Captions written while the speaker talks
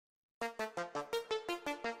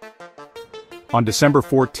On December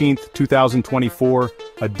 14, 2024,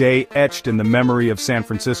 a day etched in the memory of San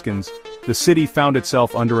Franciscans, the city found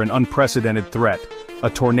itself under an unprecedented threat, a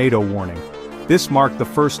tornado warning. This marked the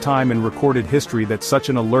first time in recorded history that such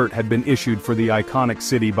an alert had been issued for the iconic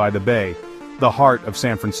city by the bay. The heart of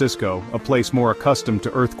San Francisco, a place more accustomed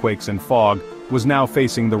to earthquakes and fog, was now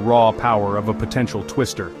facing the raw power of a potential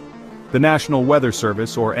twister. The National Weather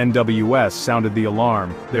Service, or NWS, sounded the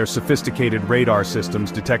alarm, their sophisticated radar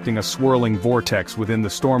systems detecting a swirling vortex within the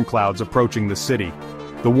storm clouds approaching the city.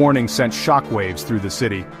 The warning sent shockwaves through the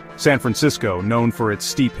city. San Francisco, known for its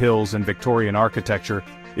steep hills and Victorian architecture,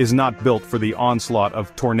 is not built for the onslaught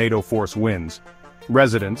of tornado-force winds.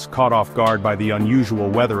 Residents, caught off guard by the unusual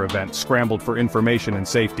weather event, scrambled for information and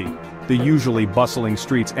safety. The usually bustling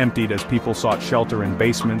streets emptied as people sought shelter in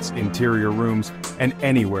basements, interior rooms, and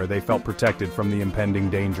anywhere they felt protected from the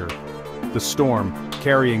impending danger. The storm,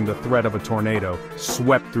 carrying the threat of a tornado,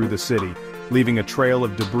 swept through the city, leaving a trail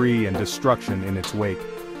of debris and destruction in its wake.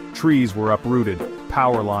 Trees were uprooted,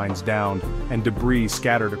 power lines downed, and debris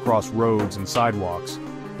scattered across roads and sidewalks.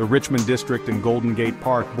 The Richmond District and Golden Gate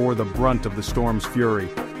Park bore the brunt of the storm's fury,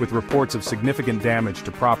 with reports of significant damage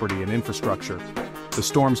to property and infrastructure. The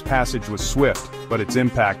storm's passage was swift, but its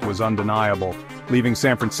impact was undeniable, leaving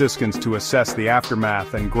San Franciscans to assess the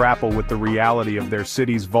aftermath and grapple with the reality of their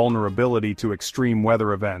city's vulnerability to extreme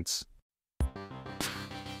weather events.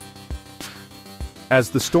 As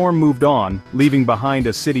the storm moved on, leaving behind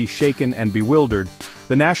a city shaken and bewildered,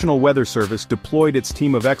 the National Weather Service deployed its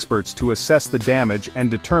team of experts to assess the damage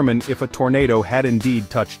and determine if a tornado had indeed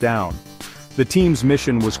touched down. The team's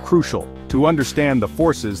mission was crucial, to understand the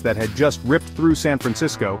forces that had just ripped through San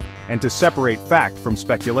Francisco and to separate fact from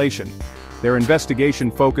speculation. Their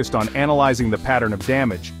investigation focused on analyzing the pattern of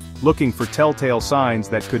damage, looking for telltale signs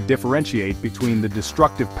that could differentiate between the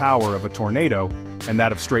destructive power of a tornado and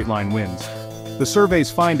that of straight-line winds. The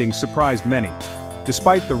survey's findings surprised many.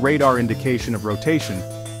 Despite the radar indication of rotation,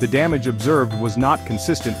 the damage observed was not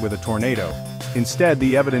consistent with a tornado. Instead,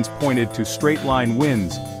 the evidence pointed to straight-line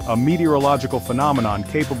winds, a meteorological phenomenon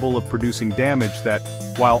capable of producing damage that,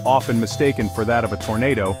 while often mistaken for that of a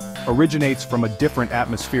tornado, originates from a different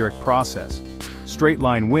atmospheric process.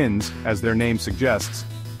 Straight-line winds, as their name suggests,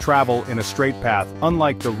 travel in a straight path,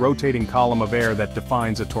 unlike the rotating column of air that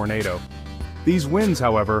defines a tornado. These winds,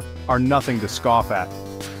 however, are nothing to scoff at.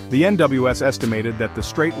 The NWS estimated that the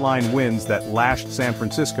straight-line winds that lashed San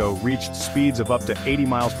Francisco reached speeds of up to 80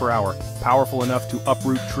 miles per hour, powerful enough to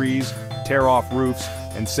uproot trees, tear off roofs,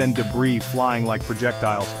 and send debris flying like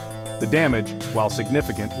projectiles. The damage, while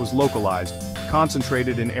significant, was localized,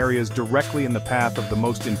 concentrated in areas directly in the path of the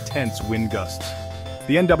most intense wind gusts.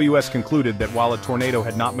 The NWS concluded that while a tornado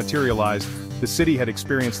had not materialized, the city had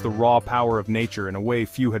experienced the raw power of nature in a way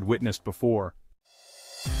few had witnessed before.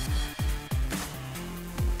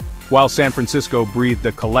 While San Francisco breathed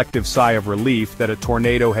a collective sigh of relief that a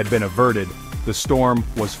tornado had been averted, the storm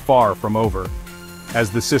was far from over. As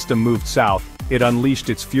the system moved south, it unleashed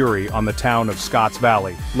its fury on the town of Scotts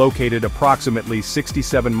Valley, located approximately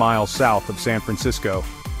 67 miles south of San Francisco.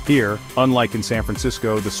 Here, unlike in San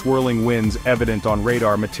Francisco, the swirling winds evident on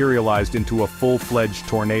radar materialized into a full-fledged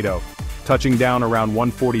tornado. Touching down around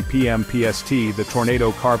 1:40 p.m. PST, the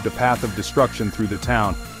tornado carved a path of destruction through the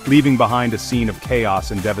town, leaving behind a scene of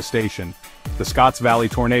chaos and devastation. The Scotts Valley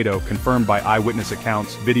tornado, confirmed by eyewitness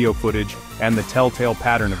accounts, video footage, and the telltale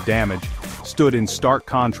pattern of damage, stood in stark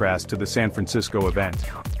contrast to the San Francisco event.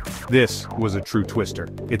 This was a true twister,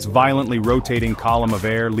 its violently rotating column of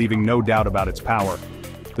air leaving no doubt about its power.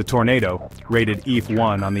 The tornado, rated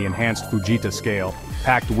EF1 on the enhanced Fujita scale,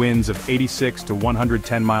 packed winds of 86 to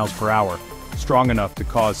 110 miles per hour, strong enough to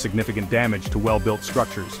cause significant damage to well-built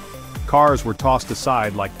structures. Cars were tossed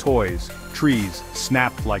aside like toys, trees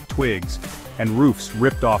snapped like twigs, and roofs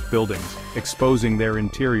ripped off buildings, exposing their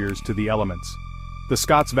interiors to the elements. The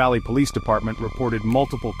Scotts Valley Police Department reported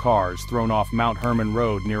multiple cars thrown off Mount Herman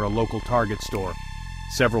Road near a local Target store.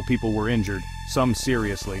 Several people were injured, some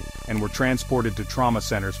seriously, and were transported to trauma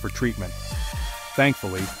centers for treatment.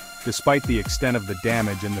 Thankfully, despite the extent of the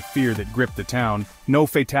damage and the fear that gripped the town, no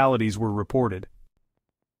fatalities were reported.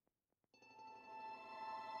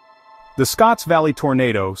 The Scotts Valley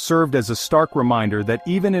tornado served as a stark reminder that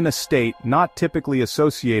even in a state not typically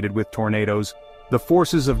associated with tornadoes, the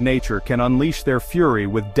forces of nature can unleash their fury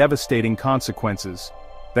with devastating consequences.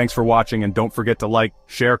 Thanks for watching, and don't forget to like,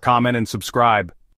 share, comment, and subscribe.